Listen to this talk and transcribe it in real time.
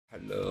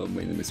Hello,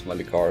 my name is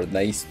Malikar.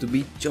 Nice to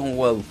meet you.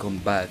 Welcome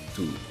back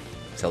to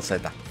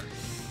Salsetta.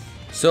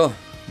 So,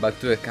 back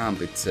to the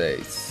camp it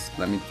says.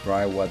 Let me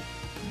try what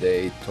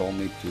they told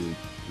me to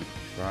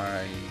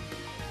try.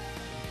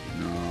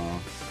 No,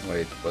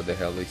 wait, what the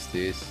hell is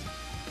this?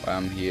 Why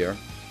I'm here?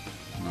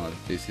 No,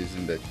 this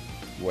isn't the...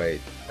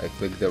 Wait, I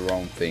clicked the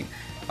wrong thing.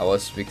 I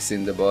was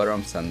fixing the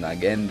bottoms and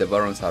again the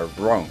bottoms are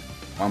wrong.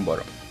 One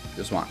bottom,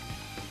 just one.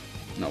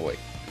 No, wait.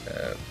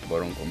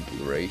 Bottom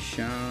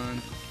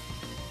configuration,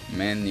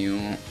 menu,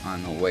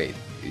 no wait,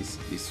 it's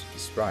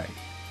right.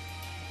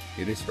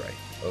 It is right.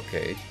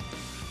 Okay.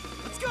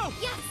 Let's go.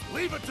 Yes.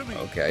 Leave it to me.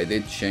 Okay, I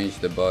did change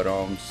the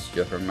bottoms.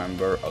 Just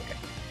remember.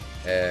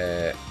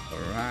 Okay.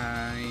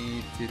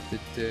 Right.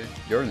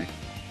 Journey.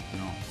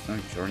 No, it's not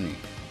journey.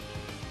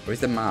 Where's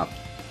the map?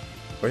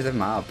 Where's the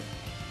map?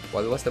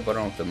 What was the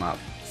bottom of the map?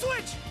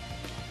 Switch.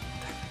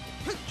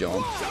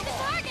 Jump.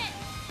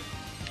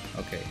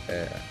 Okay.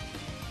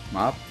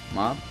 Map.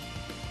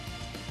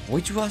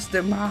 Which was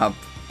the map?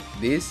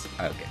 This?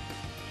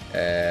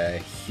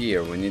 Okay.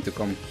 Here, we need to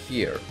come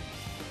here.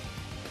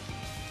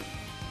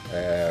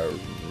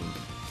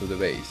 To the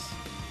base.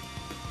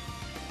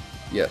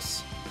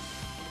 Yes.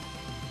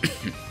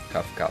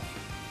 Cuff.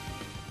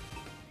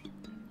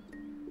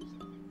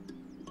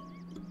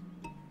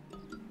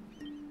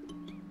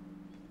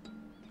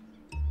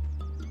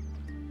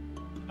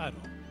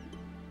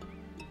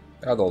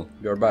 Adol,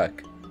 you're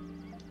back.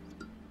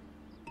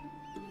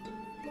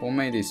 Who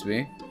made this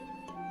be?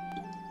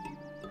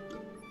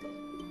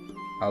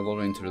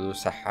 Adol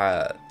introduce a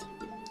hat.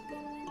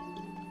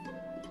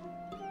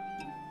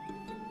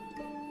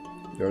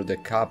 You're the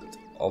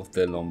captain of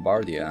the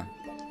Lombardia.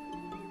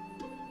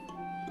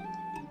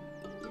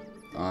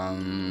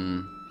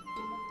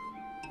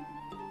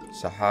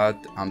 Sahat,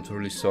 I'm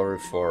truly sorry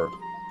for...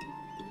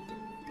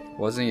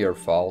 Wasn't your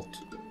fault.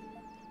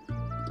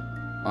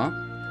 Huh?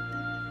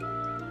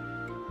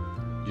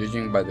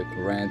 Judging by the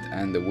current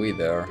and the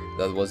weather,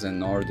 that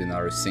wasn't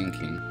ordinary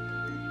sinking.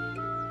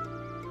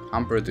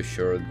 I'm pretty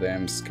sure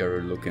them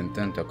scary looking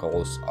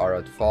tentacles are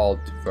at fault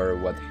for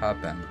what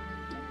happened.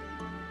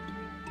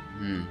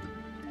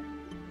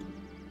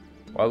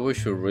 What we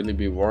should really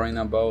be worrying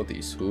about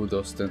is who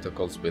those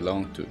tentacles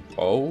belong to.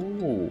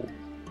 Oh!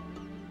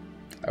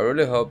 I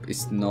really hope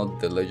it's not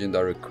the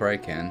legendary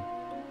Kraken.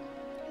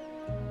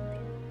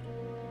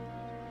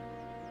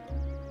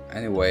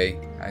 Anyway,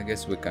 I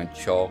guess we can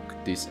chalk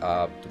this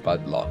up to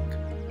bad luck.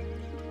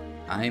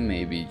 I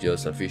may be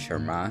just a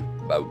fisherman,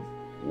 but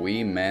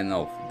we men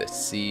of the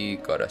sea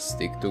gotta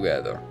stick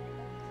together.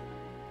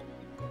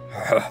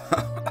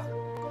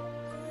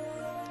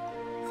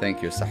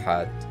 Thank you,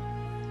 Sahat.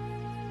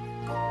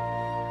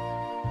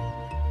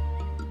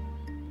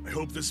 I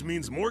hope this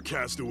means more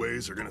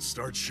castaways are gonna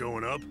start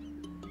showing up.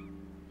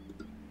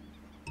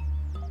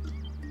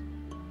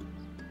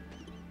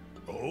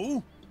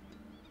 Oh?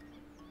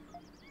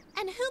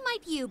 And who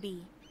might you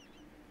be?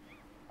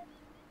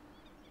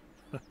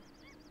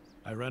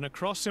 I ran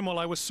across him while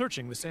I was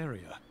searching this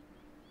area.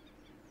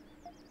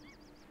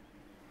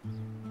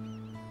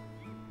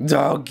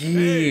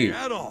 Doggy! Hey,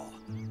 at all.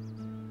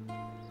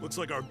 Looks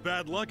like our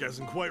bad luck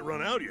hasn't quite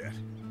run out yet.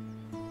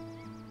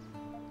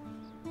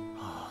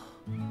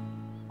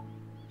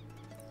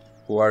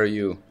 Who are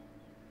you?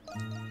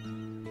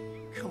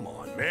 Come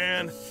on,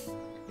 man.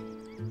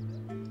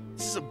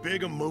 This is a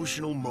big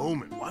emotional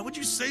moment. Why would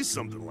you say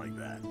something like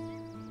that?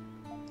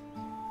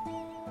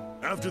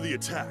 After the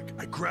attack,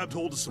 I grabbed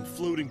hold of some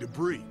floating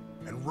debris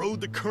and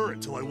rode the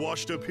current till I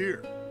washed up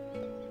here.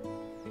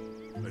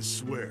 I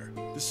swear,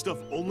 this stuff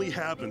only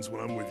happens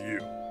when I'm with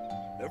you.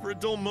 Never a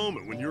dull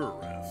moment when you're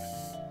around.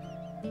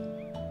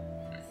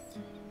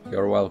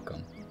 You're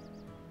welcome.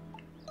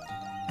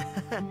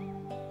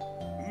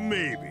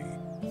 Maybe.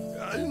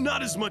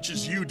 Not as much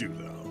as you do,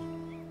 though.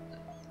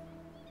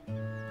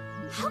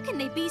 How can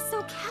they be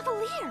so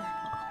cavalier?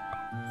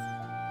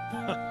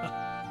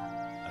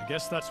 I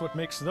guess that's what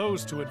makes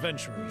those two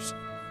adventurers.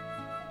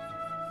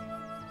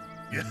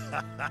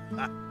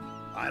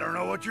 I don't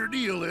know what your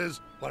deal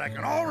is, but I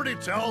can already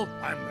tell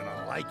I'm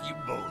gonna like you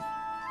both.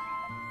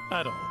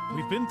 Adol,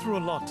 we've been through a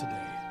lot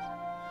today.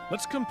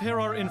 Let's compare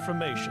our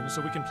information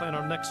so we can plan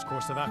our next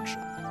course of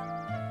action.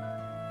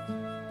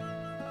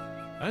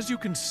 As you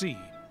can see,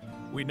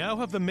 we now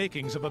have the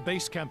makings of a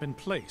base camp in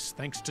place,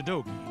 thanks to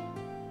Dogi.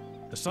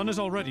 The sun is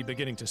already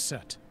beginning to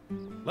set.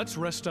 Let's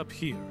rest up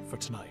here for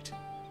tonight.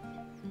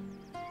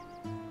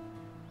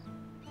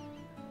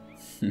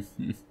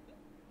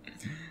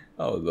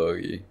 Oh,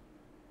 Dogi.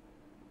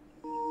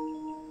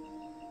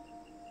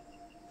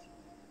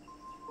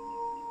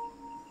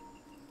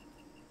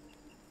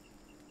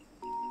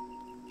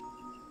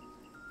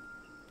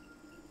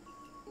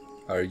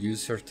 Are you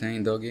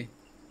certain, Doggy?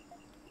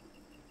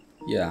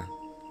 Yeah.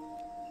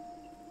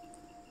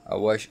 I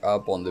washed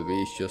up on the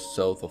beach just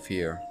south of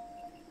here,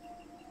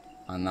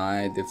 and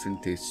I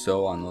definitely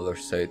saw another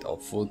set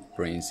of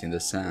footprints in the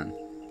sand.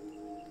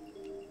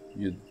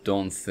 You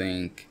don't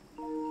think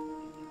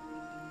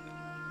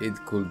it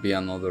could be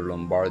another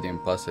Lombardian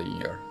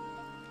passenger?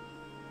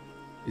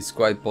 It's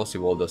quite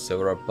possible that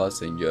several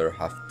passengers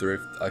have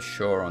drifted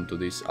ashore onto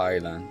this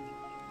island.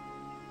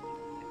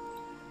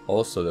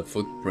 Also, the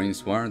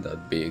footprints weren't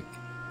that big.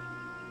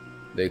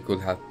 They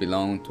could have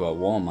belonged to a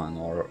woman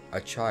or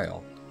a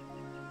child.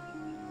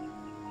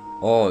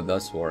 Oh,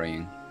 that's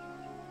worrying.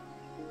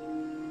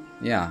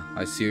 Yeah,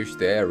 I searched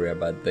the area,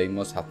 but they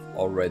must have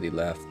already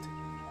left.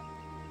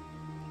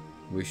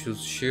 We should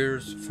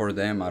search for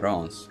them at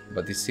once,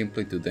 but it's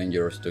simply too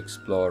dangerous to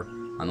explore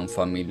an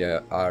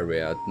unfamiliar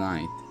area at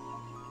night.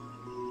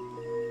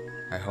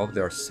 I hope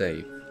they are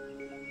safe.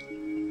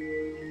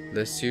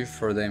 Let's search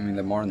for them in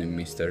the morning,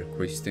 Mr.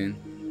 Christine.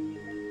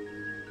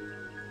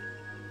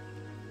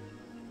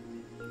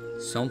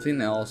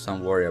 Something else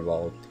I'm worried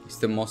about is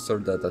the monster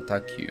that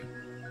attacked you.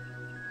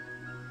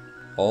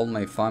 All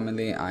my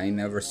family, I ain't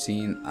never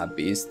seen a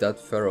beast that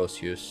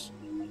ferocious.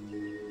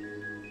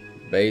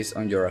 Based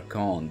on your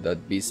account,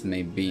 that beast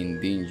may be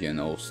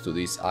indigenous to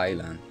this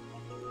island.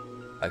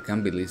 I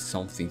can't believe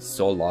something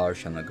so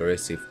large and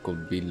aggressive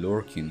could be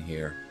lurking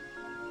here.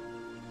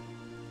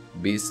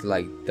 Beasts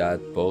like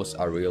that pose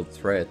a real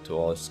threat to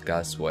us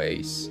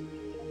castaways.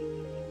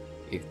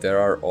 If there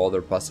are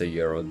other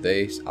passengers on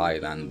this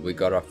island, we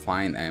gotta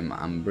find them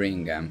and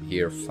bring them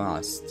here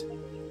fast.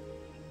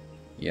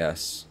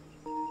 Yes.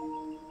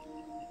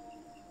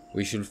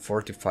 We should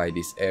fortify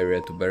this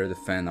area to better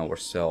defend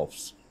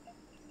ourselves.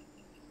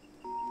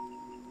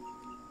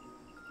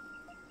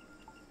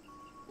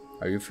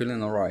 Are you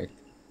feeling alright?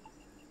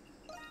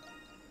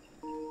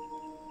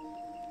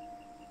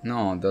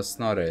 No, that's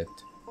not it.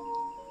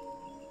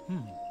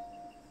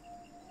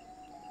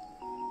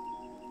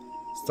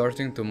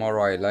 Starting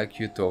tomorrow, I'd like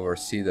you to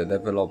oversee the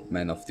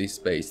development of this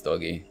base,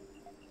 doggy.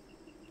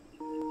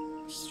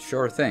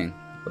 Sure thing.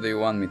 What do you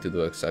want me to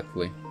do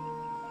exactly?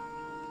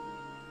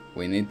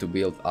 We need to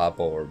build up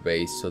our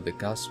base so the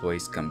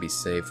castaways can be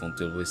safe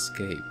until we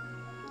escape.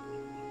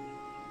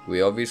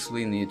 We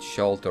obviously need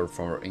shelter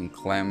from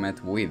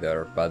inclement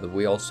weather, but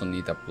we also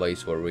need a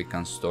place where we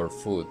can store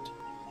food.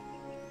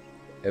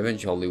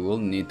 Eventually we'll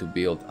need to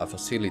build a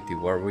facility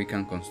where we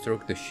can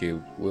construct the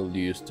ship we'll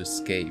use to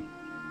escape.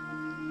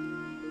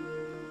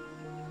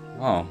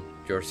 Oh,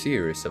 you're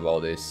serious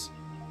about this.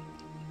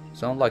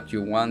 Sounds like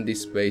you want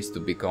this base to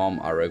become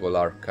a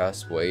regular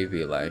castaway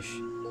village.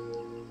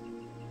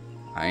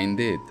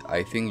 Indeed,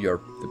 I think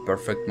you're the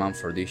perfect man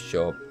for this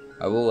job.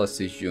 I will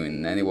assist you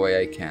in any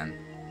way I can.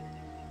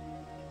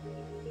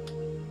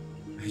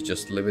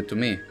 Just leave it to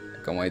me.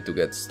 I can't wait to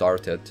get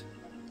started.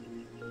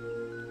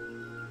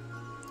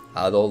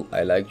 Adol,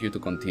 I'd like you to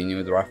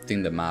continue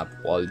drafting the map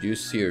while you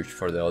search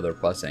for the other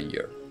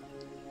passenger.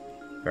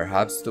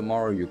 Perhaps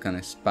tomorrow you can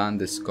expand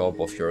the scope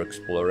of your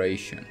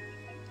exploration.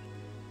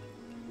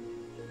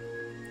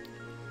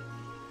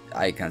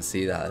 I can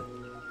see that.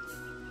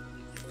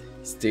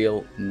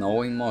 Still,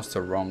 knowing most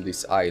around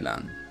this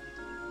island,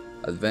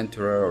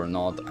 adventurer or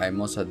not, I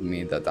must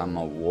admit that I'm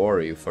a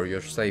worry for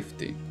your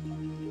safety.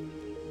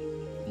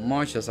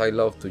 Much as I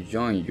love to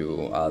join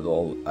you,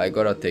 Adol, I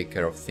gotta take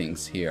care of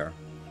things here.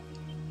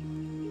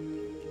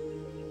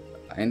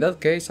 In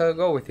that case, I'll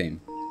go with him.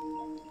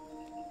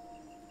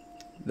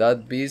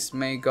 That beast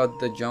may got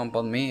the jump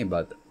on me,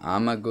 but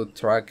I'm a good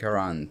tracker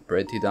and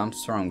pretty damn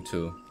strong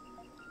too.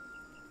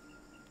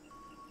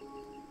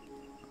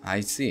 I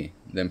see.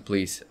 Then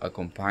please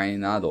accompany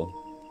Adol.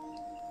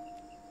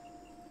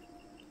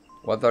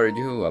 What are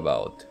you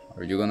about?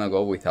 Are you gonna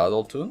go with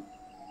Adol too?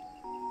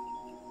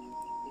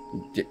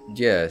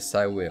 Yes,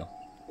 I will.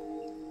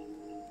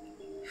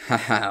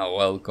 Haha,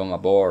 welcome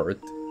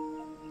aboard.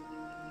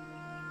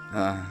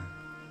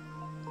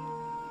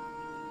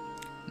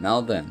 Now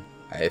then,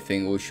 I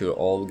think we should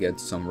all get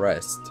some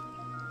rest.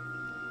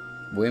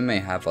 We may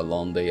have a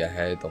long day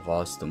ahead of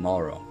us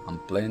tomorrow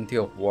and plenty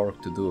of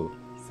work to do.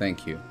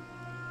 Thank you.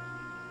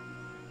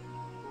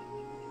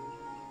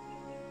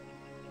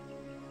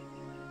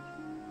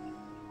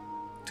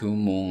 Two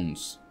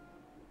moons.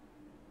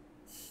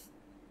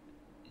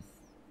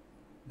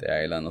 The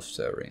island of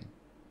Serene.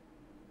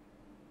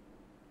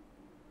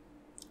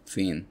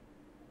 Finn.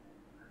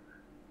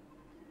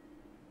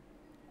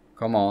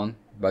 Come on,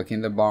 back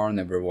in the barn,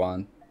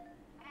 everyone.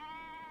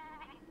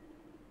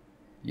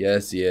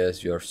 Yes,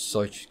 yes, you're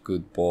such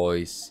good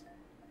boys.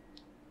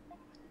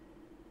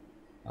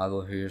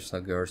 Adol hears a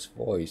girl's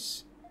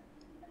voice.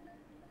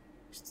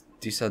 Is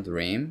this a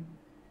dream?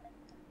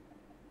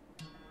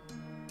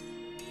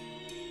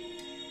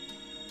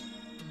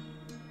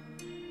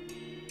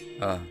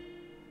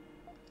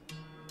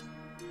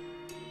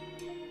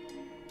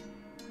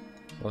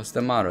 What's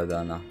the matter,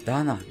 Dana?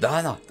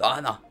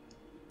 Dana!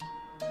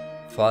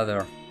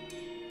 Father.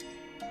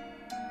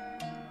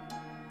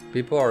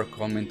 People are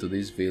coming to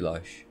this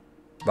village.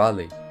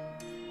 Valley.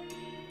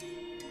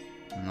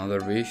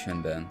 Another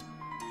vision then.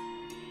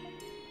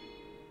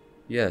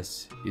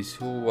 Yes, his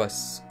view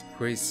was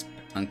crisp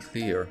and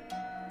clear.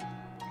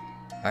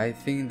 I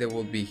think they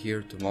will be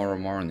here tomorrow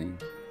morning.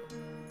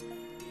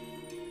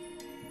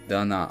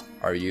 Dana,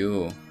 are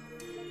you?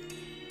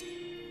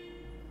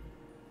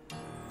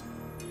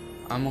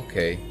 I'm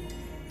okay.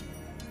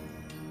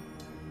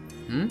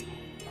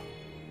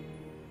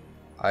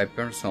 I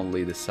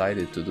personally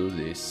decided to do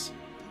this.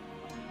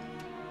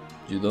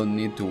 You don't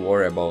need to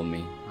worry about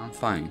me. I'm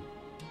fine.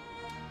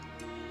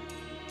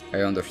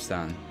 I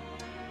understand.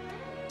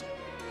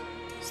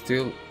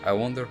 Still, I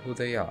wonder who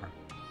they are.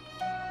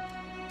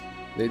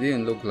 They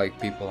didn't look like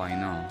people I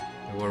know.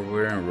 They were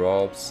wearing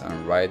robes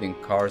and riding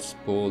cars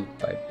pulled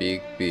by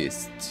big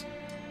beasts.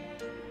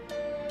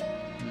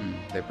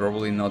 They're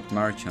probably not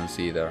merchants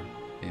either.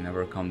 They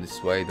never come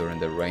this way during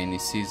the rainy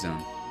season.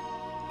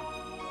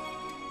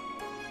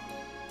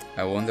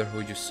 I wonder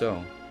who you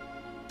saw.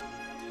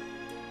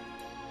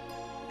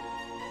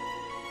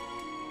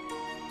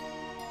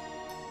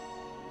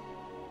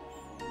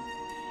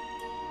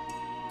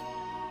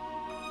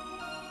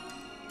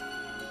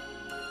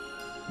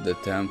 The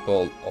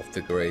Temple of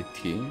the Great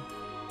King.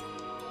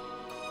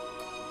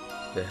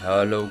 The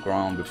hollow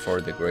ground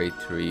before the great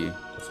tree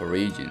of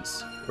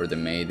origins, where the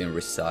maiden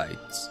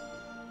resides.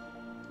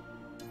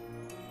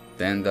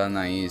 Then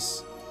Dana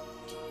is...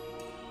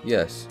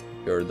 Yes,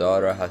 your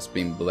daughter has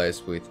been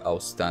blessed with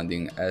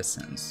outstanding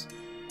essence.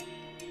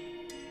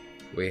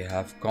 We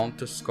have come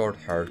to escort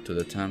her to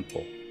the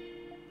temple.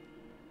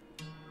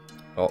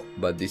 Oh,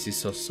 but this is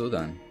so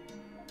sudden.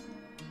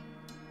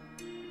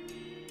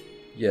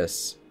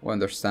 Yes, we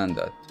understand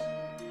that.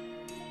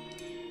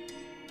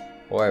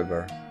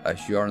 However,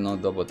 as you are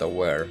not double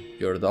aware,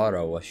 your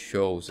daughter was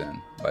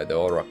chosen by the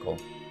oracle.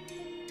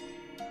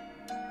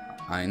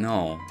 I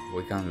know,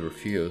 we can't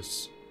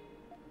refuse.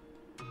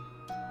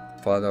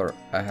 Father,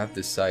 I have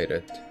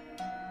decided.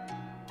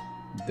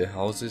 The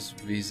houses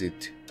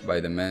visited by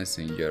the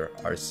messenger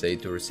are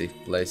said to receive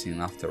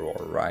blessing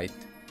afterward, right?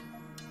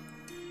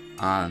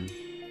 And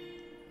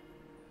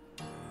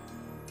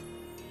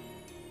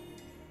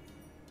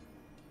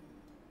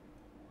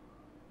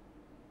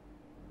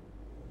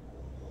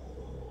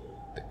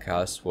the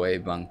Causeway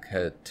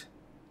Banquet.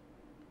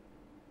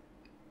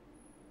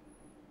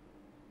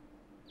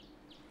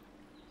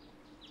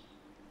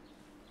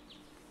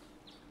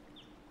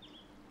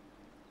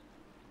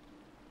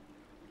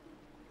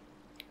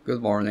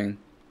 Good morning.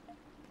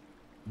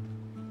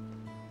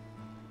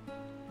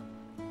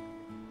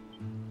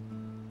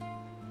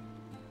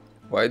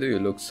 Why do you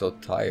look so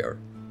tired?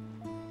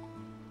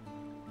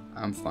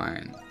 I'm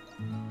fine.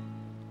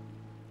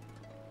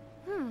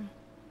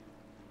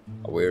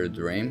 A weird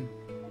dream?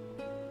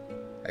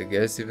 I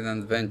guess even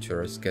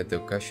adventurers get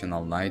the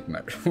occasional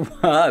nightmare.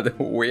 What?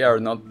 We are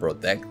not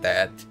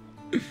protected.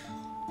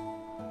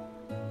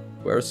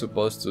 We're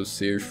supposed to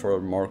search for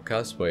more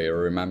Causeway,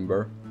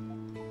 remember?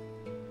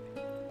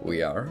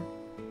 We are?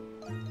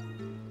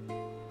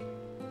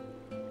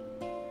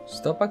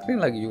 Stop acting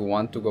like you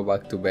want to go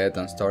back to bed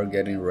and start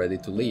getting ready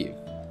to leave.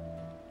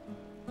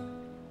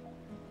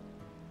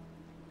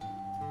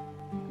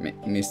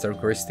 Mr.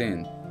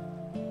 Christine,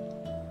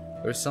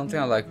 there's something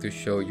I'd like to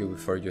show you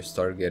before you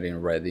start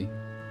getting ready.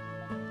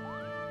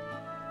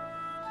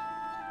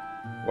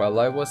 While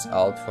I was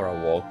out for a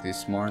walk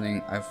this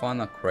morning, I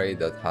found a crate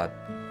that had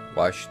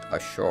washed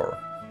ashore.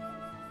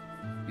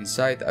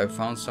 Inside, I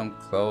found some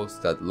clothes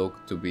that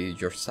looked to be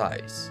your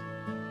size.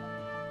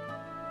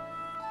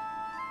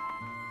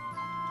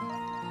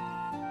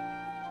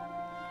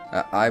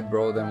 I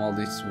brought them all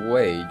this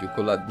way. You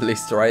could at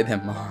least try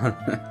them on.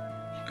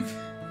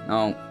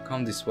 Now,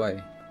 come this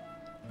way.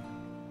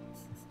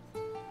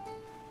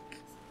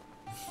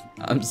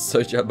 I'm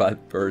such a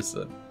bad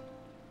person.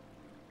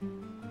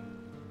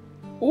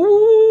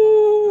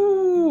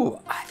 Ooh!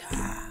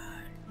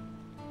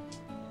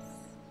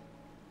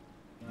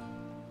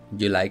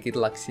 You like it,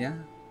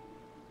 Laxia?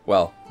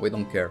 Well, we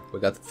don't care, we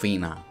got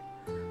Fina.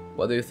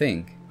 What do you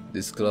think?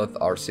 These clothes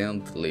are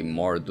certainly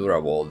more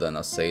durable than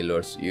a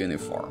sailor's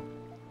uniform.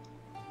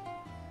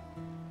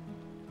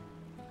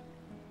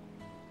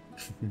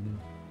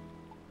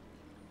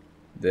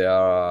 They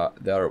are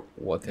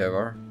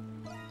whatever.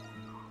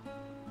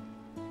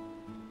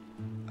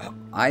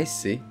 I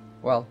see.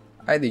 Well,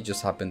 I did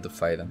just happen to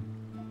find them.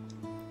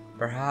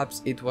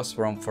 Perhaps it was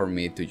wrong for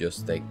me to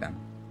just take them.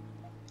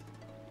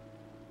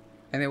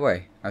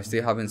 Anyway, I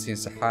still haven't seen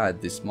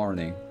Sahad this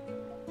morning.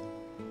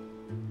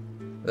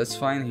 Let's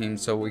find him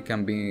so we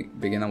can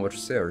begin our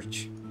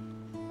search.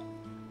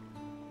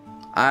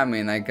 I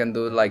mean, I can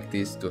do like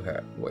this to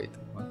her. Wait,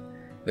 what?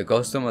 The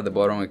costume at the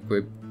bottom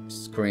equip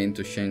screen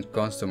to change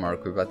costume or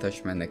equip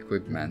attachment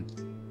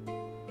equipment.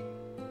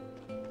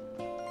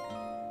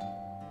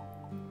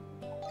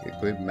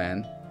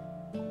 Equipment.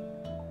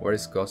 Where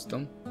is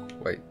costume?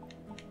 Wait.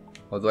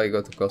 How do I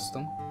go to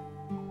costume?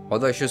 How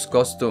do I choose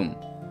costume?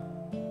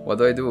 What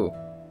do I do?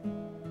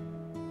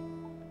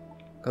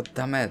 God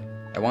damn it.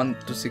 I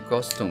want to see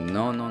costume.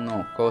 No, no,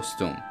 no.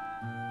 Costume.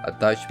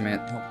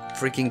 Attachment. No,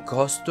 freaking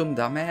costume,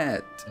 damn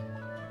it.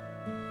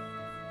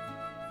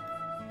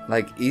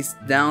 Like, it's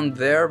down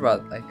there,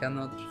 but I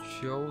cannot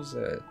choose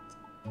it.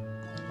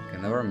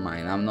 Okay, never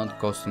mind. I'm not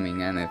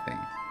costuming anything.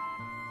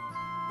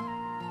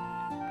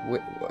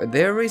 Wait,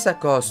 there is a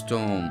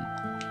costume.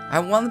 I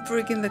want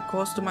freaking the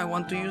costume. I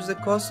want to use the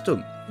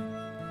costume.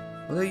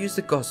 How do I use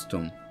the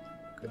costume?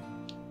 Okay.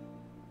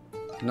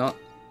 No,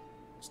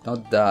 it's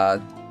not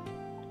that.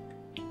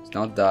 It's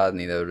not that,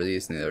 neither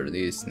this, neither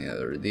this,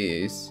 neither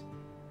this.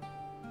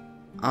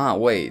 Ah,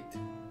 wait.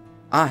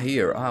 Ah,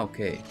 here, ah,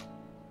 okay.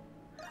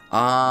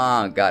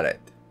 Ah, got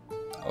it.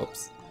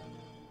 Oops.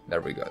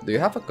 There we go. Do you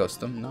have a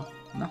custom? No?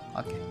 No?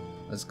 Okay.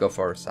 Let's go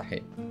for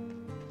Sahib.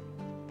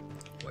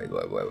 Wait.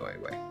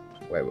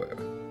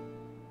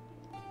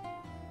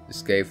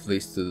 This cave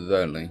leads to the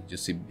dwelling. You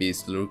see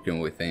beasts lurking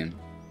within.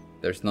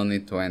 There's no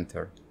need to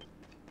enter.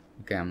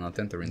 Okay, I'm not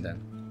entering then.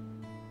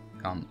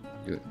 Come.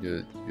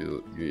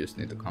 You just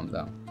need to calm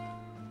down.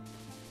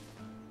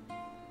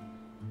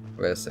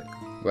 Wait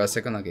a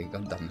second, okay,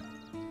 god damn it.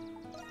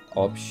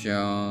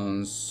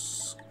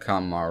 Options,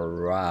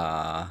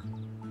 camera,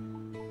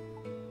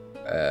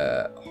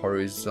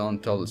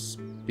 horizontal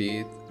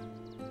speed,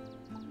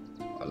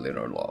 a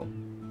little low,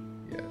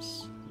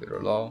 yes,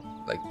 little low,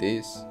 like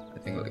this, I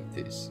think like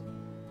this.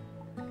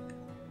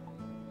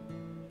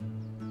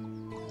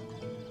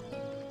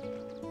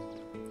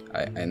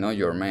 I know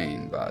your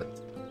main, but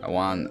I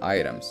want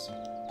items.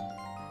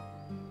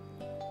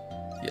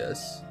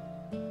 Yes.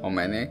 How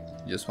many?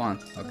 Just one.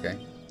 Okay.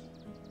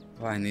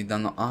 Oh, I need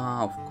an.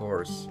 Ah, of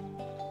course.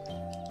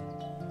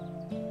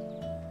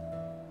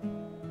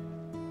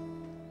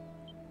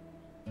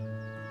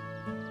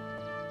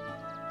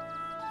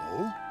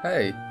 Oh?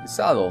 Hey, it's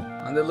Ado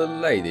and the little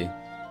lady.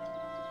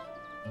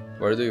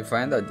 Where do you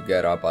find that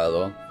get up,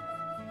 Ado?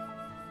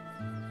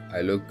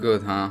 I look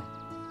good, huh?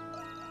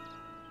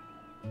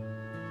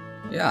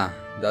 Yeah,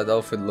 that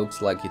outfit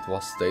looks like it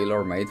was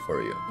tailor-made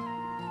for you.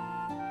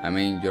 I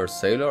mean, your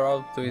sailor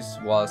outfit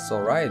was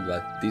alright,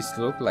 but this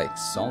looked like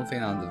something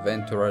an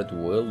adventurer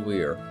will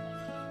wear.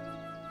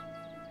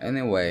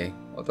 Anyway,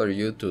 what are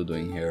you two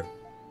doing here?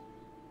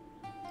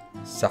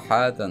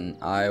 Sahad and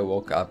I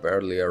woke up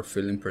earlier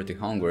feeling pretty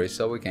hungry,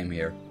 so we came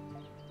here.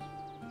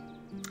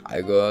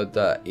 I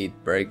gotta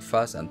eat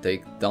breakfast and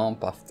take a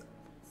dump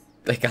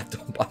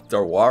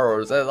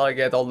afterwards, and I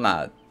get all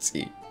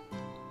nutsy.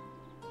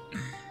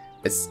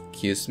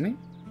 Excuse me?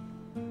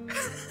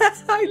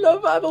 I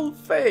love adult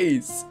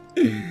face!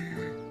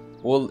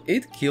 Will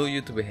it kill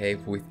you to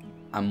behave with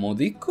a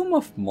modicum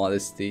of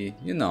modesty?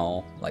 You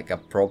know, like a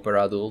proper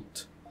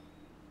adult?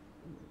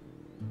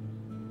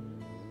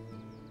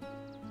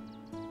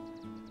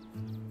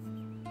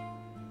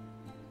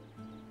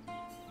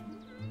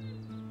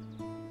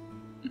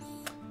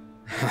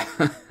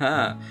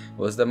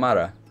 What's the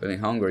matter? Feeling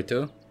hungry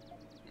too?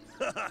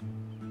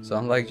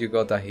 Sounds like you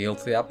got a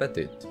healthy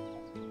appetite.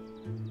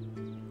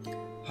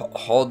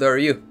 How dare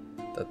you?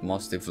 That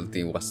most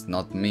definitely was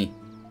not me.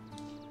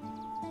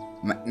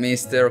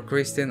 Mr.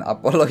 Christian,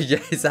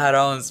 apologize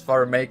Arons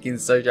for making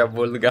such a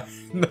vulgar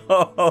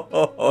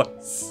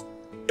noise.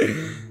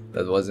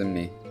 That wasn't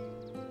me.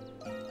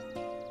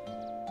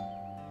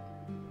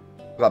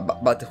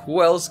 But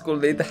who else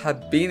could it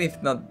have been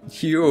if not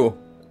you?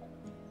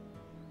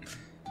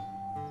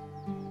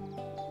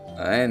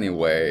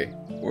 Anyway,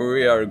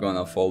 we are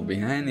gonna fall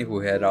behind if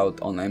we head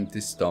out on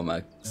empty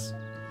stomachs.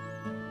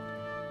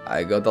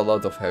 I got a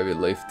lot of heavy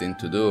lifting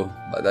to do,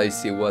 but I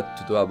see what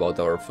to do about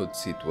our food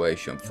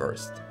situation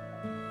first.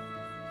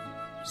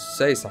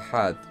 Say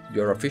Sahad,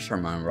 you're a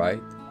fisherman,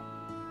 right?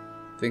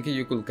 Thinking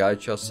you could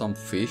catch us some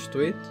fish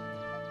to eat?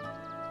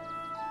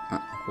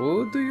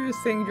 Who do you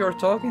think you're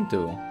talking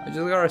to? I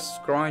just gotta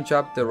scrunch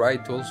up the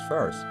right tools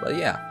first, but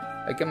yeah,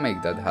 I can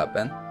make that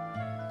happen.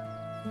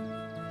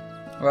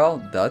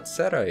 Well, that's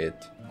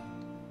it.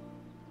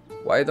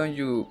 Why don't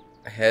you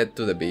head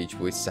to the beach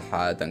with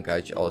Sahad and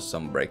catch us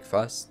some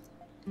breakfast?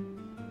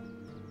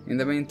 In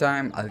the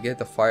meantime, I'll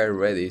get a fire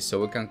ready so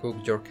we can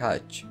cook your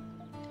catch.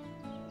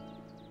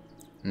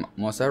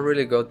 Must I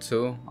really go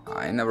too?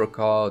 I never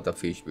caught a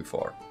fish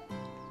before.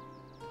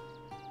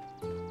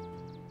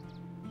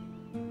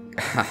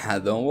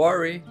 Don't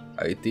worry,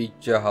 I teach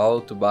you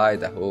how to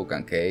bite a hook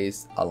and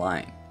cast a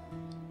line.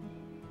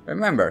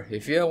 Remember,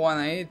 if you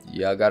wanna eat,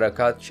 you gotta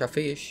catch a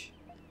fish.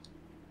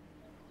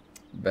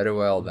 Very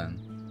well then.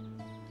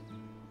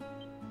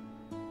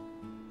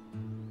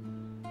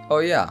 Oh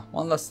yeah,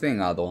 one last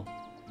thing, Ado.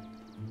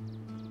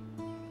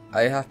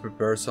 I have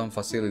prepared some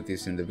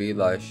facilities in the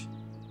village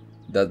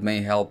that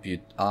may help you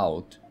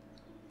out.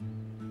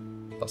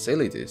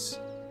 Facilities?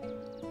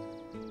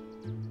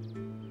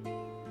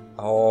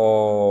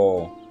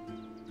 Oh.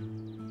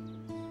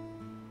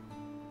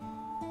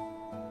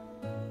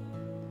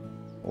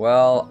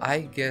 Well,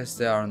 I guess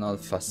they are not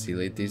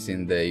facilities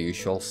in the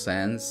usual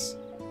sense.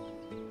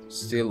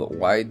 Still,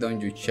 why don't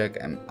you check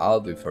them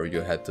out before you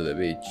head to the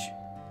beach?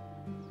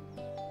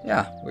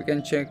 Yeah, we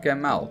can check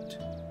them out.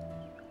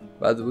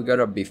 But we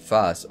gotta be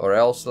fast, or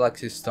else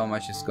Lax's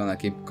stomach is gonna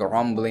keep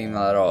grumbling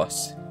at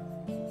us.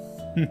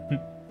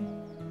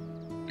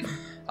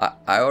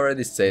 I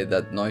already said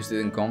that noise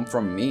didn't come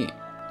from me.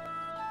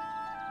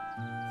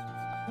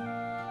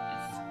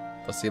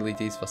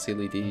 Facilities,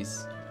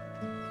 facilities.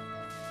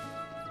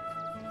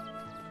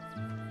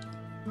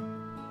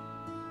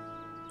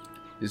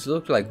 This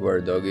looks like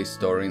where Doggy is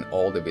storing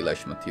all the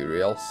village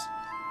materials.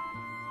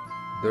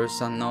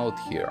 There's a note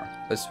here.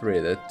 Let's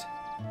read it.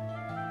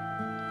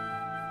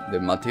 The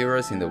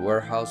materials in the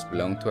warehouse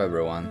belong to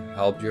everyone.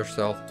 Help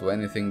yourself to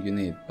anything you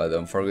need, but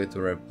don't forget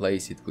to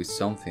replace it with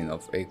something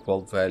of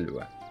equal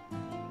value.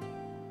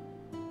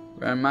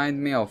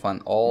 Remind me of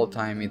an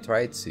old-timey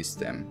trade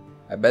system.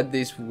 I bet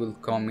this will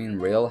come in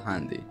real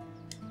handy.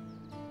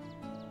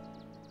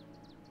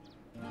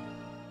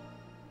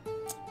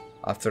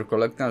 After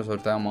collecting a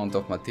certain amount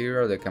of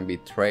material, they can be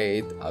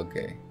traded.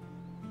 Okay.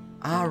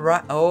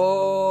 Alright.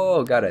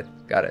 Oh, got it.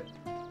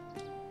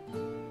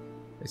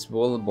 It's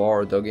Bull,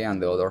 Boar, Doggy,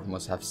 and the other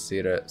must have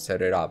set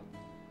it up.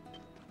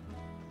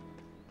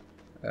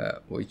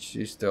 Which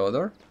is the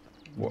other?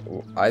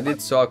 I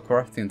did saw a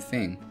crafting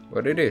thing.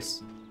 What it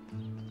is?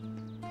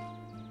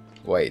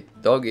 Wait,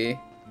 Doggy,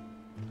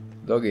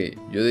 you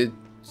did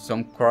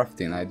some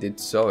crafting. I did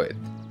saw it.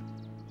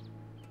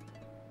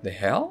 The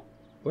hell?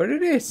 Where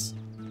it is?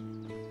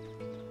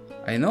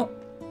 I know.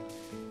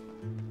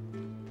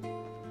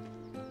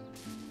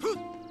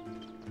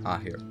 Ah,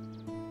 here.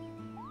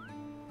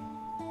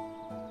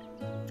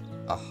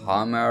 A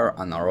hammer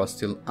and a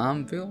rusty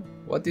anvil?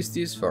 What is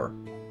this for?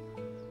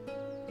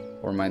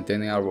 For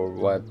maintaining our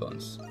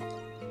weapons.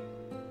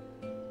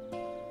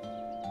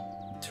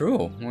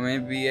 True, we may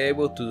be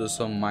able to do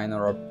some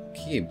minor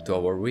upkeep to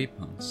our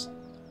weapons.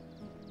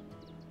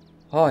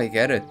 Oh, I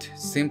get it.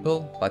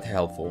 Simple but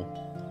helpful.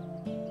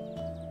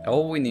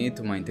 All we need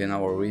to maintain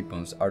our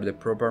weapons are the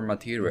proper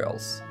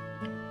materials.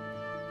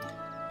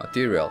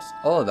 Materials.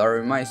 Oh, that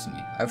reminds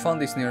me. I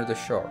found this near the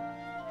shore.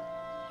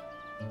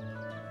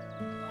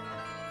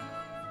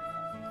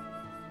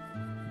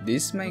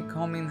 This may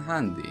come in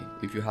handy.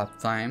 If you have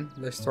time,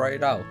 let's try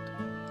it out.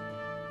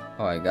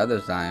 Oh, I got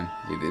the time.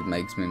 If it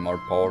makes me more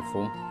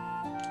powerful.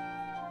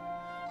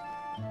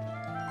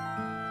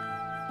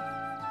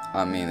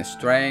 I mean,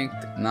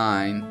 strength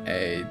 9,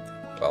 8.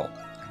 Well,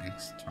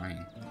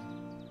 strength.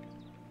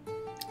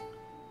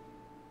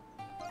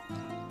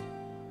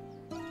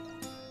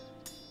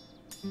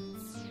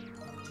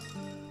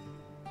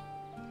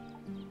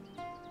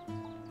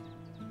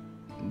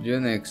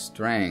 Unique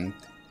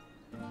strength.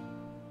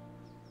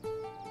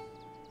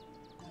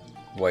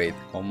 Wait,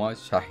 how much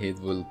Shahid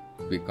will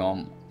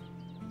become?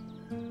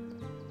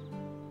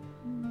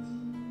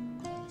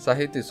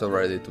 Shahid is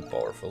already too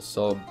powerful,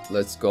 so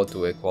let's go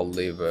to equal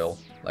level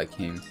like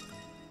him.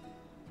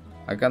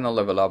 I cannot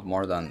level up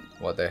more than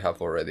what I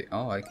have already.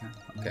 Oh, I can.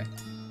 Okay.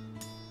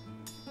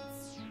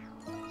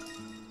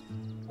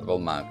 Level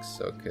max.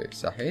 Okay,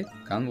 Shahid,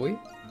 can we?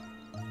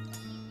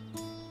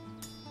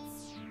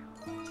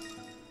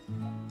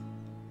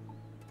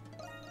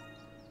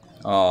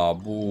 Oh,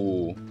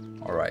 boo.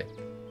 Alright.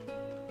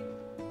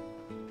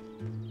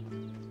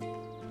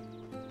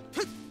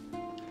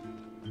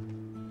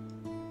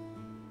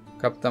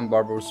 Captain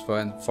Barber's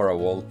went for a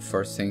walk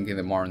first thing in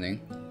the morning.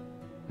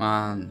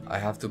 Man, I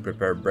have to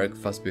prepare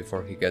breakfast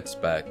before he gets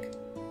back.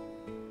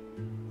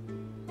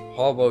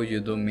 How about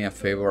you do me a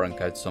favor and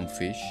catch some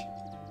fish?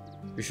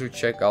 You should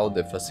check out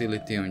the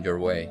facility on your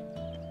way.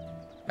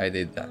 I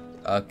did that.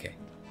 Okay.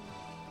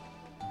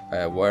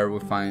 Where we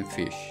find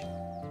fish?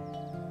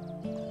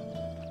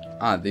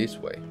 Ah, this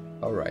way.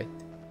 Alright.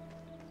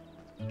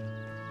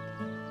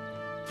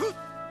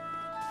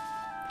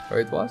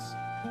 Where it was?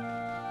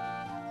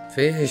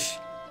 Fish!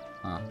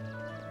 Ah.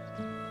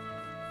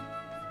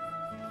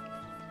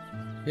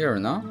 Here,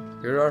 no?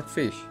 Here are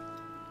fish.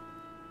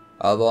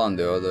 Aldo and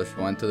the others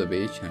went to the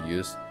beach and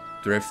used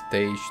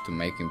driftage to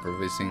make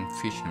improvising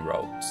fishing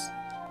routes.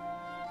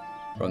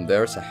 From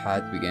there,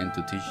 Sahat began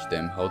to teach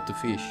them how to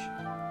fish.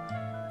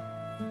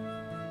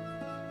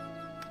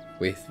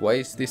 With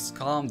waves this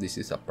calm, this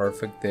is a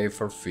perfect day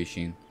for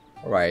fishing.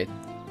 Alright,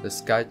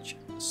 let's catch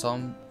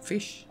some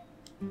fish.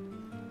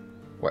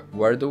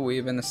 Where do we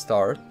even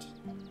start?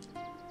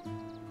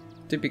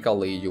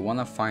 Typically, you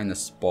wanna find a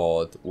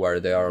spot where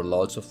there are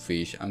lots of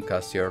fish and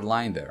cast your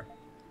line there.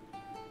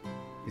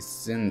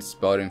 Isn't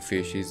spotting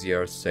fish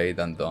easier said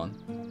than done?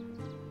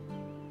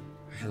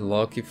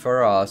 Lucky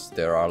for us,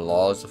 there are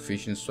lots of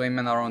fish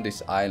swimming around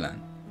this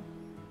island.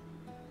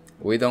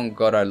 We don't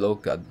gotta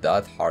look at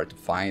that hard to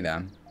find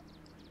them.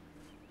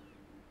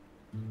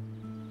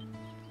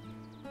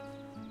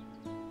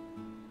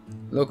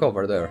 Look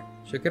over there,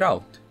 check it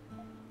out.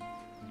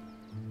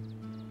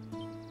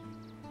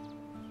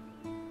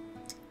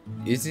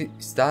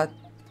 Is that?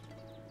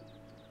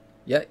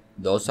 Yeah,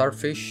 those are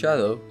fish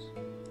shadows.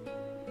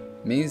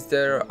 Means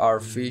there are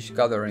fish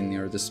gathering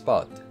near the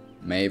spot.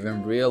 May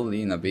even reel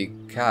in a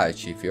big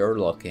catch if you're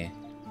lucky.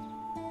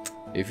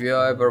 If you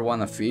ever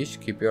wanna fish,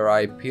 keep your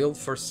eye peeled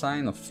for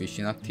sign of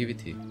fishing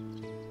activity.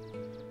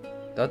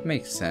 That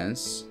makes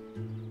sense.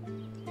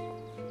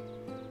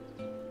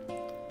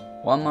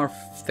 One more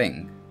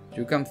thing,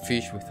 you can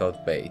fish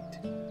without bait.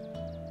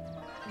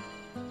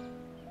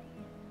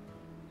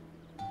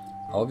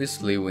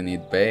 Obviously we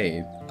need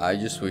bait, I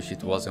just wish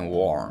it wasn't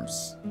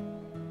worms.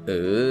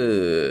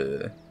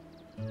 Ugh.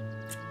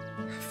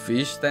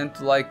 Fish tend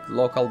to like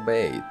local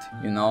bait,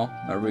 you know,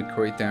 nervy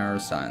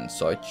critters and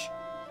such.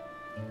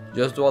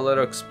 Just do a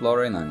little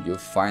exploring and you'll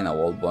find a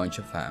whole bunch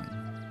of them.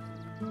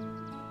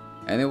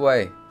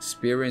 Anyway,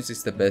 experience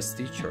is the best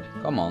teacher.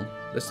 Come on,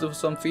 let's do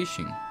some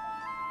fishing.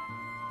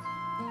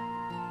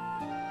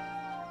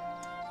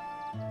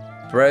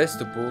 Press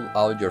to pull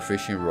out your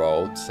fishing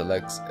rod,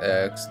 select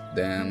X,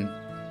 then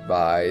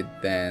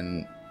bite,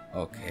 then...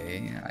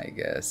 okay, I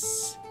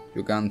guess.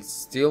 You can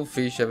still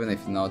fish even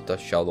if not a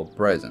shallow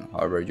present.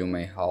 However, you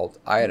may halt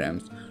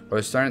items or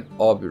a certain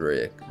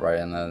object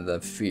rather than the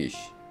fish.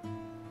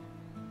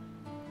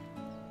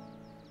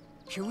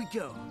 Here we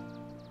go.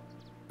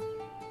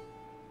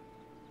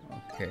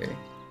 Okay.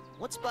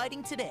 What's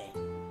biting today?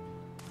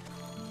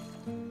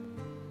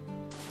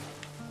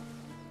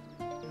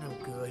 No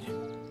good.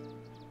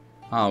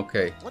 Ah,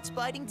 okay. What's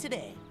biting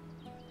today?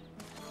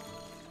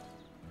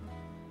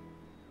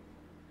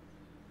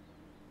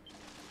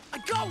 I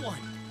got one!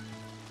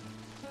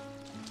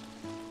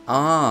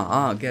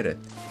 Get it.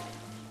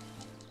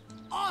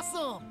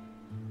 Awesome!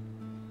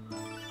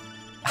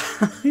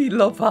 I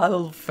love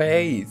Adult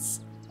face.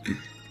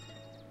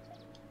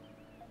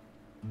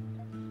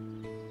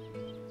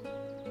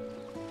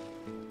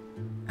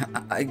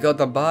 I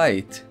got a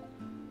bite.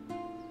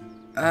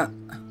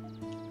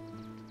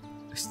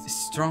 It's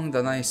stronger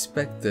than I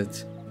expected.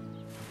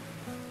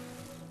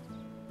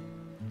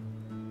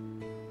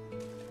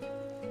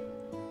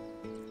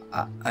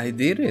 I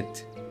did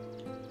it.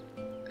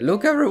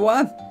 Look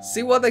everyone,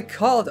 see what I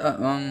caught.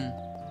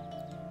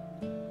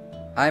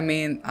 I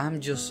mean, I'm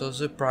just so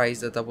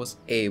surprised that I was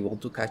able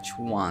to catch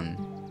one.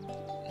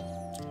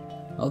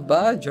 Not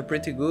bad, you're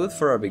pretty good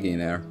for a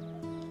beginner.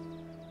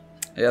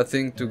 I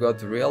think you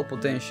got real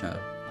potential.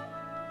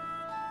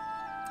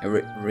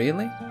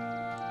 Really?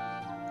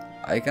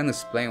 I can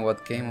explain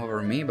what came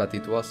over me, but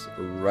it was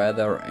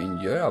rather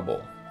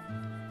enjoyable.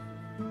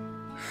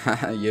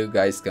 You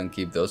guys can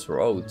keep those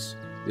rods.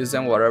 Use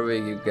them wherever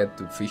you get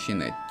to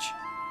fishing edge.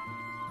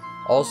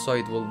 Also,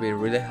 it will be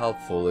really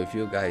helpful if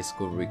you guys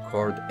could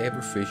record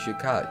every fish you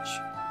catch.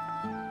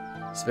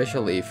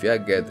 Especially if you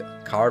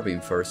get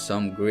carving for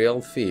some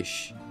grilled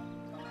fish.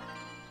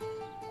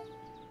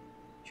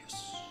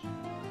 Yes.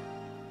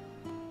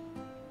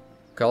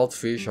 Caught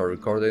fish are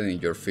recorded in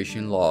your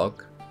fishing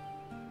log.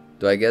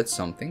 Do I get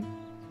something?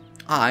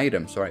 Ah,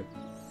 item, sorry.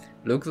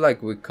 Looks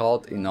like we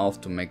caught enough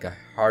to make a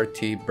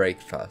hearty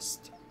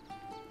breakfast.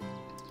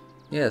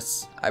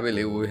 Yes, I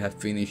believe we have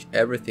finished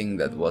everything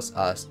that was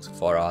asked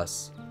for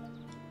us.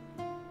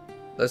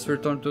 Let's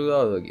return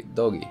to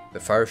Doggy. The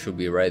fire should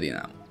be ready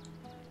now.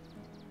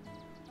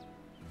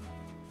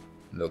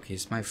 Look,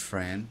 he's my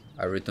friend.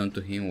 I return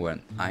to him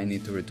when I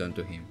need to return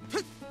to him.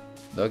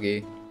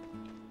 Doggy,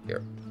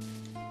 here.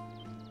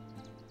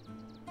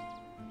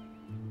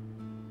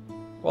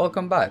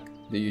 Welcome back.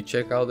 Did you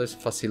check out these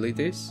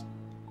facilities?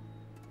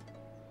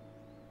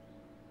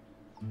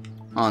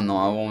 Oh no,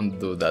 I won't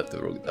do that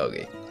to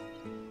Doggy.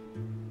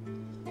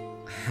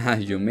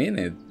 You mean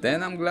it?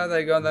 Then I'm glad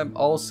I got them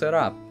all set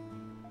up.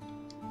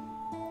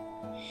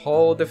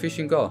 How the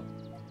fishing go?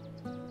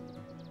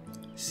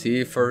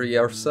 See for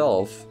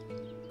yourself.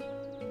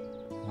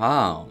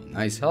 Wow,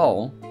 nice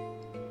haul.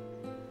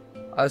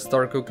 I'll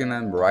start cooking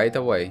them right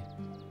away.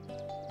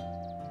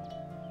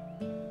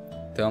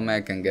 Tell me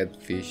I can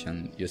get fish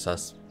and use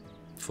as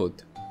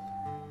food.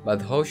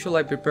 But how should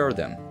I prepare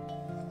them?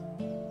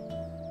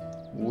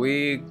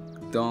 We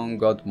don't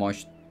got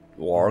much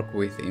work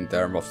with in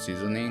terms of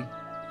seasoning.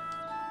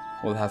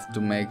 We'll have to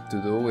make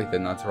do with the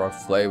natural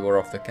flavor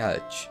of the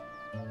catch.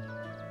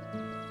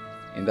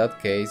 In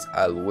that case,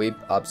 I'll whip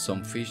up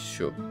some fish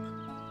soup.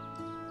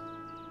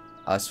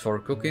 As for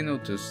cooking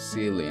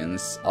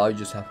utensils, I'll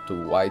just have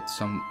to white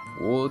some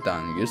wood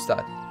and use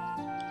that.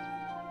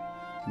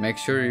 Make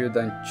sure you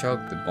don't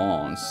choke the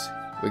bones.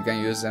 We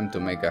can use them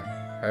to make a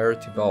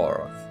hearty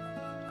broth.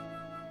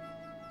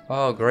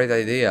 Oh, great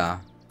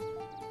idea.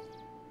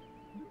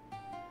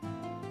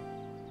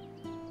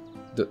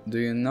 Do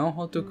you know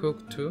how to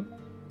cook too?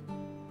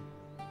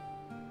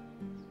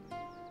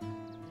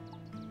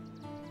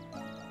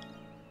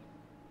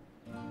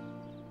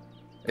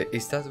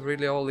 Is that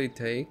really all it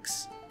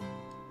takes?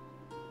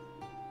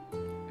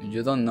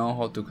 You don't know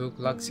how to cook,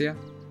 Laxia?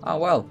 Ah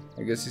well,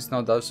 I guess it's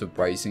not that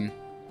surprising.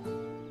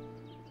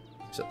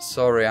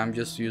 Sorry, I'm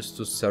just used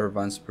to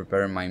servants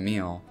preparing my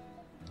meal.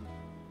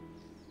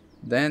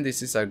 Then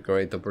this is a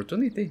great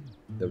opportunity.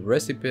 The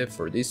recipe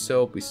for this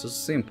soap is so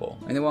simple,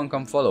 anyone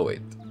can follow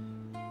it.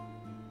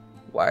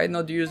 Why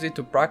not use it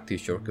to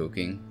practice your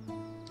cooking?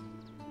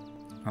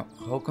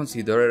 How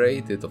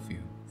considerate of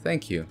you.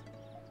 Thank you.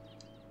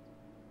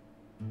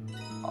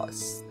 Oh,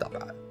 stop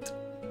it.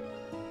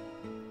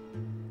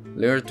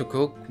 Learn to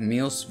cook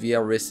meals via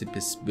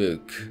recipes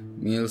book.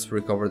 Meals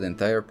recover the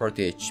entire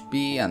party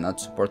HP and not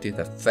supported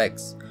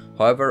effects.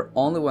 However,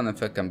 only one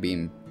effect can be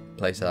in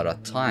place at a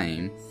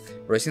time.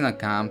 Raising a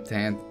camp,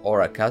 tent,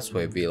 or a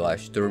castaway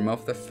village to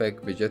remove the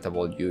effect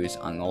vegetable use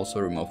and also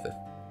remove the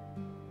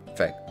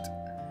effect.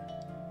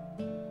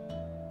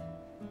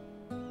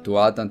 To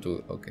add and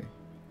to... okay.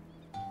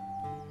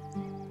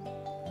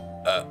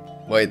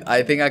 Wait,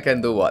 I think I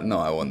can do what? No,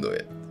 I won't do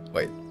it.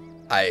 Wait,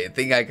 I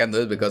think I can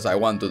do it because I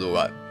want to do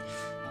what?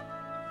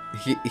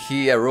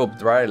 he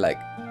erupted, right?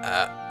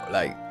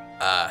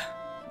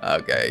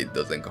 Okay, it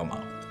doesn't come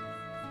out.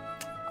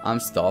 I'm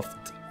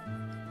stuffed.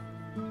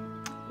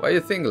 What do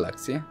you think,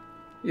 Lexia?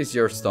 Is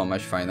your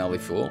stomach finally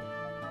full?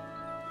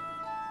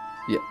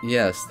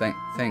 Yes,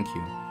 thank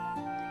you.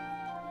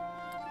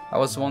 I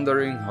was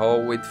wondering how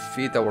we'd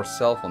fit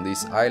ourselves on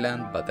this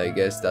island, but I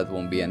guess that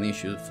won't be an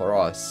issue for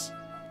us.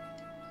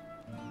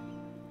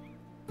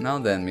 Now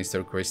then,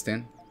 Mr.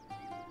 Christine,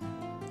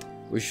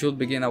 we should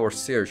begin our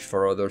search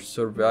for other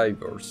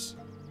survivors.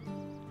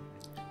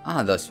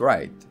 Ah, that's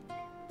right.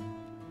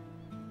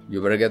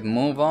 You better get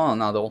move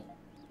on, adult.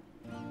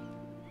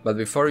 But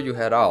before you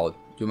head out,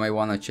 you might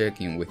wanna check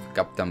in with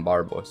Captain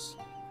Barbos.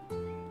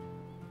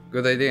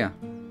 Good idea.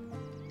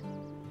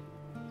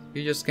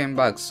 He just came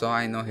back, so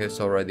I know he's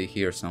already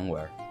here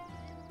somewhere.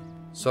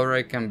 Sorry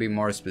I can be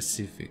more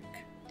specific.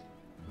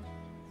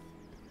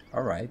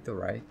 Alright.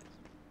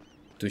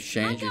 To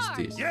change is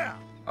this. Yeah.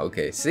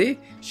 Okay, see?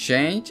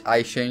 Change,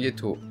 I change it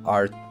to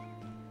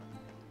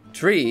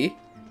R3.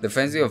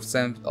 Defensive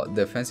offense. Oh,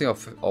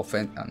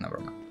 never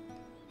mind.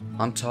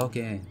 I'm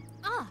talking.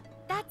 Ah,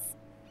 that's...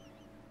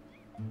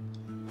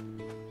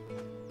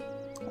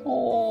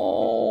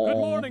 Oh. Good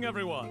morning,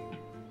 everyone.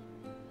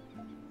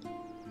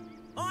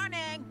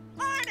 Morning!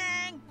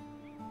 Morning!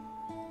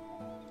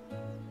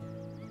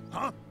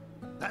 Huh?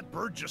 That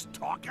bird just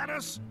talk at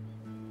us?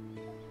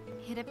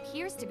 It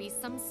appears to be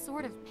some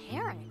sort of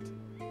parrot.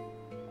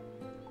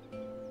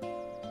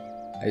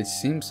 It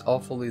seems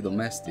awfully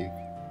domestic.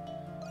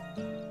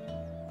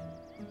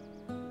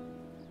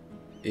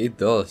 It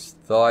does,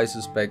 though I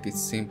suspect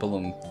it's simple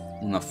and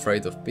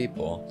unafraid of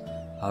people,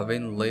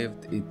 having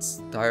lived its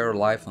entire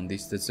life on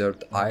this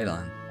desert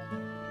island.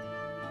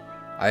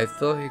 I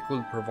thought he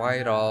could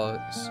provide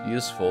us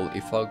useful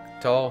if I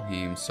taught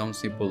him some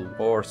simple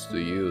words to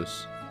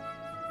use.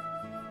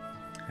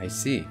 I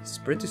see, it's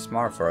pretty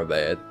smart for a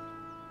bird.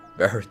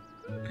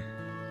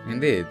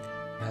 Indeed,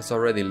 he has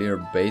already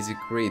learned basic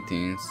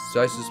greetings,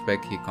 so I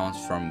suspect he comes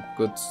from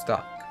good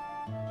stock.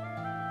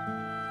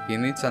 He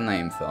needs a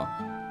name though.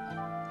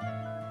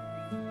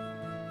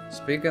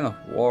 Speaking of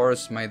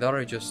words, my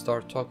daughter just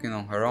started talking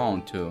on her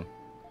own too.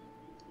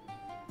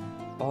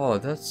 Oh,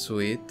 that's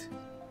sweet.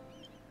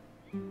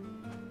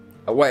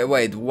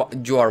 Wait,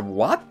 what? You are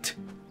what?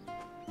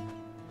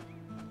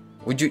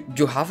 Would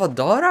you have a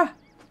daughter?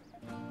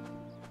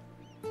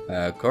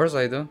 Of course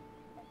I do.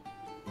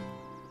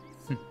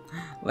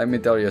 Let me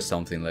tell you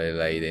something, little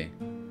lady.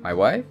 My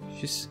wife?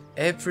 She's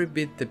every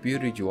bit the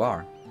beauty you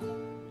are.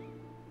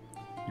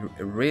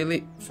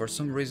 Really, for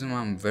some reason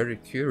I'm very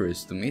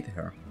curious to meet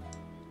her.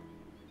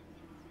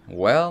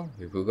 Well,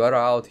 if we got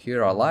out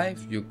here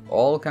alive, you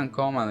all can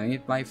come and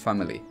meet my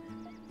family.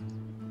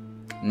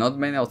 Not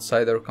many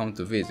outsiders come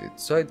to visit,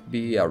 so it'd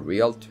be a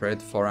real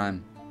treat for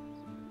them.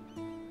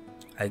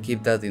 I'll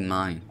keep that in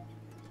mind.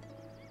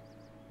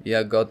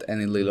 Yeah, got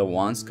any little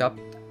ones, Cap?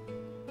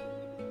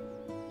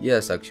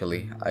 Yes,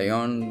 actually, I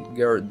own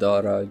your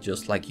daughter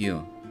just like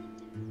you.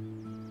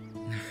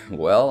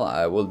 Well,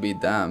 I will be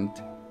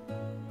damned.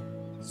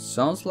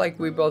 Sounds like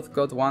we both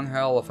got one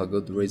hell of a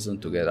good reason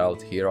to get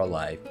out here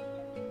alive.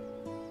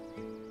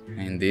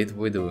 Indeed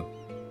we do.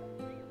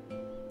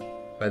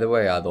 By the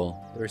way, Adol,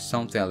 there's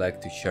something I'd like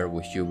to share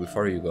with you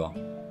before you go.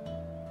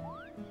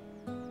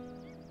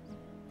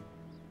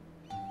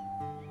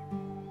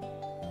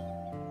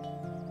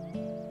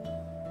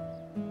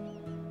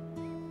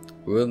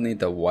 We'll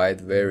need a wide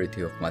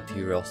variety of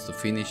materials to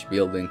finish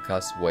building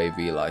Castaway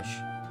Village.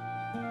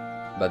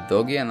 But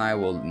Doggy and I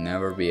will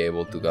never be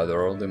able to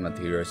gather all the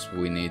materials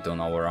we need on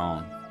our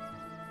own.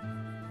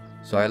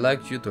 So I'd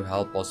like you to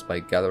help us by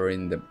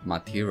gathering the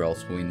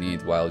materials we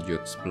need while you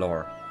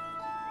explore.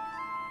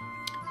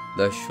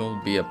 That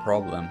shouldn't be a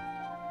problem.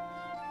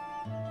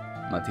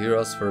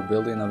 Materials for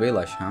building a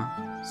village,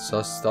 huh?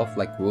 So stuff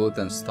like wood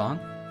and stone?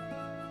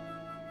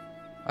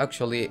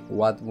 Actually,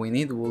 what we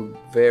need will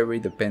vary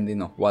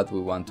depending on what we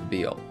want to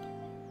build.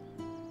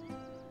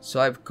 So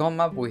I've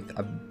come up with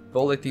a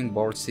bulletin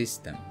board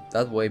system.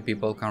 That way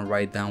people can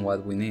write down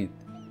what we need.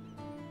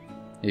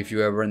 If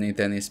you ever need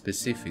any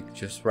specific,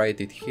 just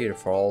write it here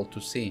for all to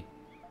see.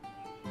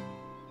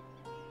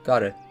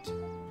 Got it.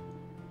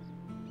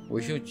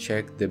 We should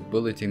check the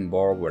bulletin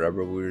board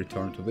wherever we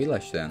return to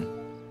village then.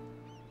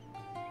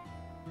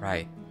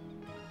 Right.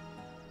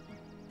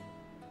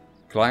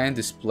 Client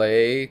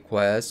display,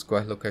 quest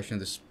location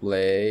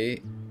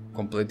display,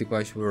 complete the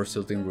quest will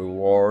result in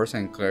rewards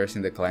and clears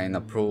in the client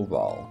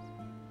approval.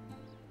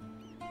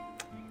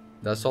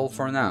 That's all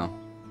for now.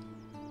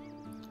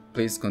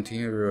 Please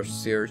continue your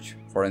search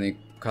for any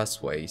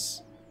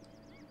castaways.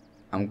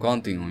 I'm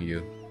counting on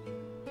you.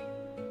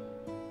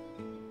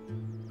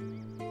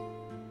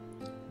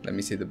 Let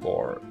me see the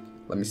board.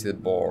 Where is the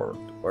board?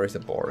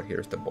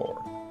 Here's the board.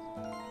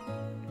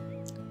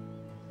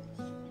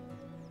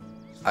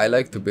 I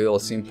like to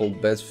build simple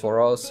beds for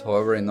us,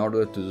 however in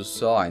order to do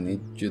so I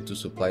need you to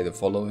supply the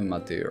following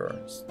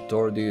materials.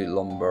 Sturdy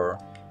lumber.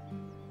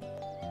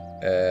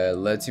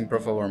 Let's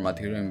improve our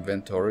material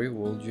inventory.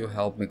 Would you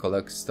help me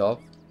collect stuff?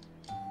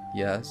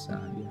 Yes,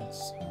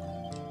 yes.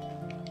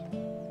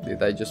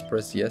 Did I just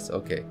press yes?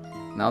 Okay.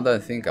 Now that I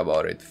think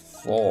about it,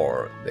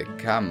 for the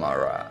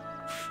camera.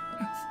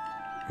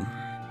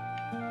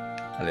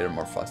 A little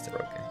more faster,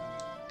 okay.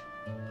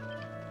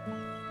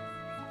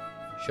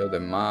 Show the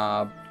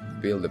map,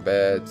 build the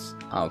beds.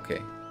 Ah,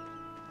 okay.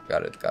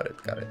 Got it, got it,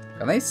 got it.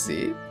 Can I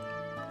see?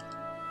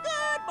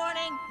 Good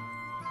morning.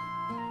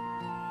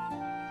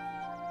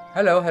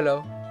 Hello,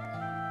 hello.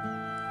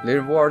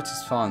 Little words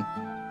is fun.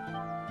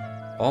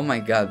 Oh my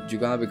god,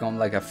 you're gonna become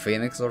like a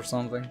phoenix or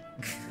something?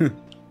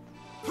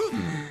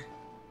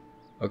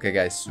 Okay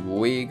guys,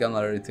 we gonna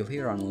let it till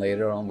here and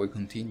later on we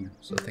continue.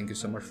 So thank you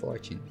so much for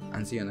watching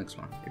and see you next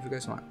one. If you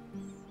guys want.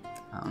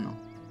 I don't know.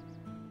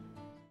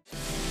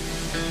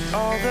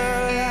 All the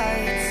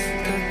lights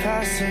go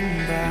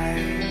passing by,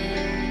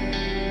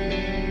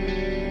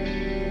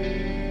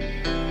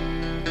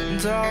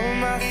 and all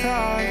my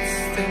thoughts,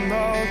 they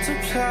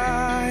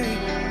multiply.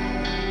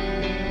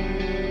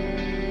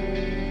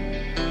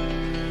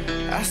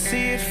 I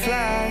see it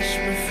flash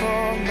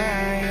before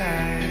my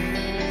eyes.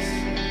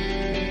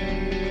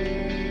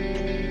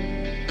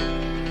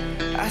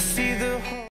 I see the